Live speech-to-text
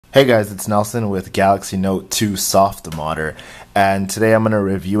Hey guys, it's Nelson with Galaxy Note 2 softModder, and today I'm going to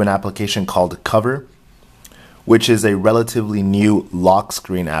review an application called Cover, which is a relatively new lock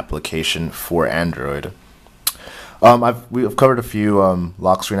screen application for Android. We've covered a few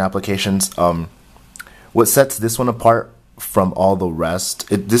lock screen applications. What sets this one apart from all the rest,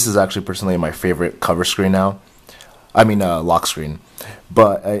 this is actually personally my favorite cover screen now. Lock screen.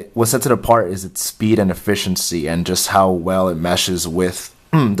 But what sets it apart is its speed and efficiency and just how well it meshes with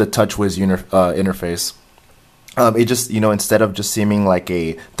the TouchWiz interface. It just, instead of just seeming like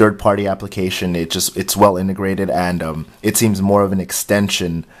a third-party application, it's well integrated, and it seems more of an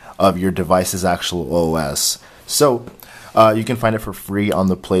extension of your device's actual OS. So you can find it for free on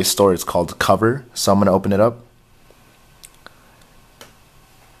the Play Store. It's called Cover. So I'm going to open it up.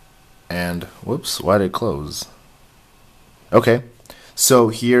 And whoops, why did it close? Okay, so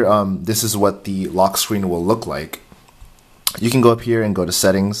here, this is what the lock screen will look like. You can go up here and go to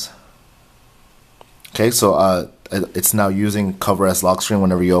settings. Okay, so it's now using Cover as lock screen.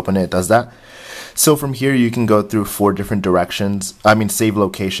 Whenever you open it, it does that. So from here, you can go through 4 different directions. Save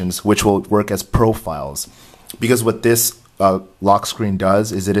locations, which will work as profiles. Because what this lock screen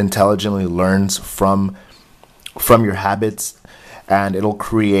does is it intelligently learns from your habits, and it'll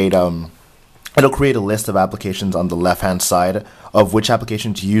create a list of applications on the left-hand side of which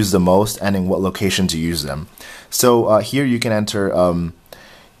applications to use the most and in what location to use them. So here you can enter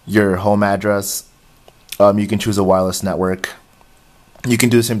your home address. You can choose a wireless network. You can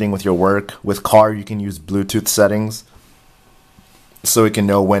do the same thing with your work. With car, you can use Bluetooth settings, so it can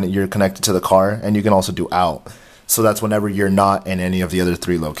know when you're connected to the car, and you can also do out. So that's whenever you're not in any of the other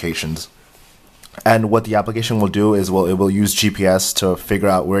 3 locations. And what the application will do is it will use GPS to figure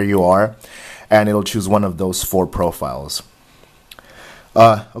out where you are, and it'll choose one of those 4 profiles.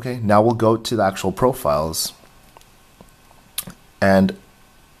 Okay, now we'll go to the actual profiles. And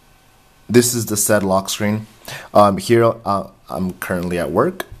this is the said lock screen. Here, I'm currently at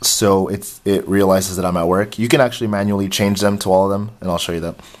work, so it realizes that I'm at work. You can actually manually change them to all of them, and I'll show you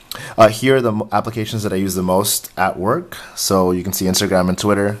that. Here are the applications that I use the most at work. So you can see Instagram and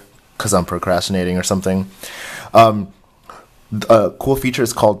Twitter, because I'm procrastinating or something. A cool feature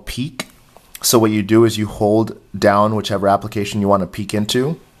is called Peek. So what you do is you hold down whichever application you want to peek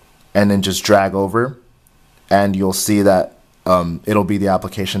into, and then just drag over, and you'll see that it'll be the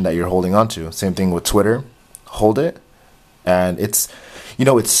application that you're holding onto. Same thing with Twitter. Hold it, and it's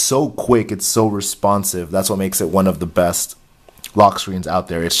so quick, it's so responsive. That's what makes it one of the best lock screens out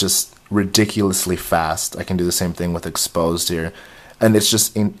there. It's just ridiculously fast. I can do the same thing with Exposed here, and it's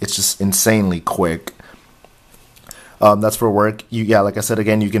just insanely quick. That's for work. Like I said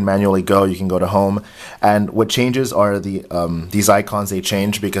again, you can manually go. You can go to home, and what changes are these icons. They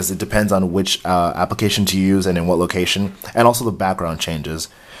change because it depends on which application to use and in what location, and also the background changes.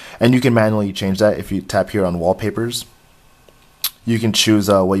 And you can manually change that if you tap here on wallpapers. You can choose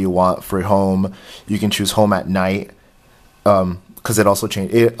what you want for home. You can choose home at night, because it also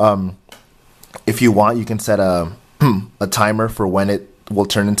changes. If you want, you can set a timer for when it will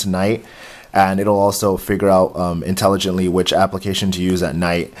turn into night. And it'll also figure out intelligently which application to use at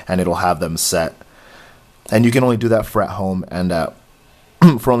night, and it'll have them set. And you can only do that for at home and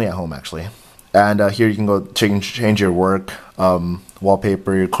for only at home actually. And here you can go change your work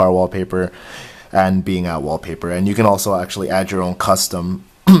wallpaper, your car wallpaper, and being out wallpaper. And you can also actually add your own custom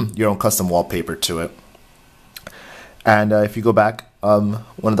wallpaper to it. And if you go back, one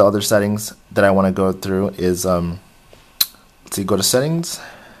of the other settings that I want to go through is let's see, go to settings.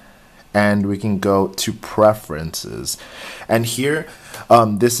 And we can go to preferences, and here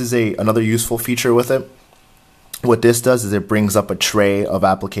this is another useful feature with it. What this does is it brings up a tray of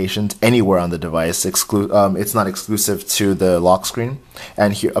applications anywhere on the device. It's not exclusive to the lock screen.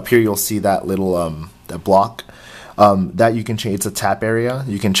 And up here you'll see that little that block that you can change. It's a tap area.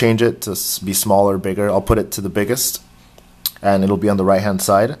 You can change it to be smaller, bigger. I'll put it to the biggest, and it'll be on the right hand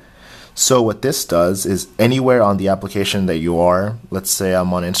side. So what this does is anywhere on the application that you are, let's say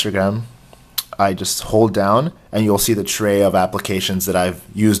I'm on Instagram, I just hold down and you'll see the tray of applications that I've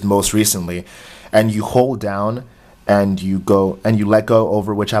used most recently, and you hold down and you let go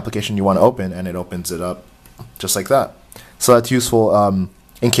over which application you want to open, and it opens it up just like that. So that's useful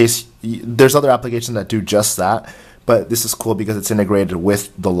in case there's other applications that do just that, but this is cool because it's integrated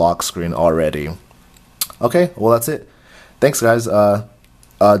with the lock screen already. Okay, well that's it. Thanks guys.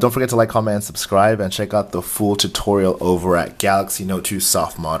 Don't forget to like, comment, and subscribe, and check out the full tutorial over at Galaxy Note 2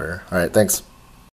 softModder. Alright, thanks.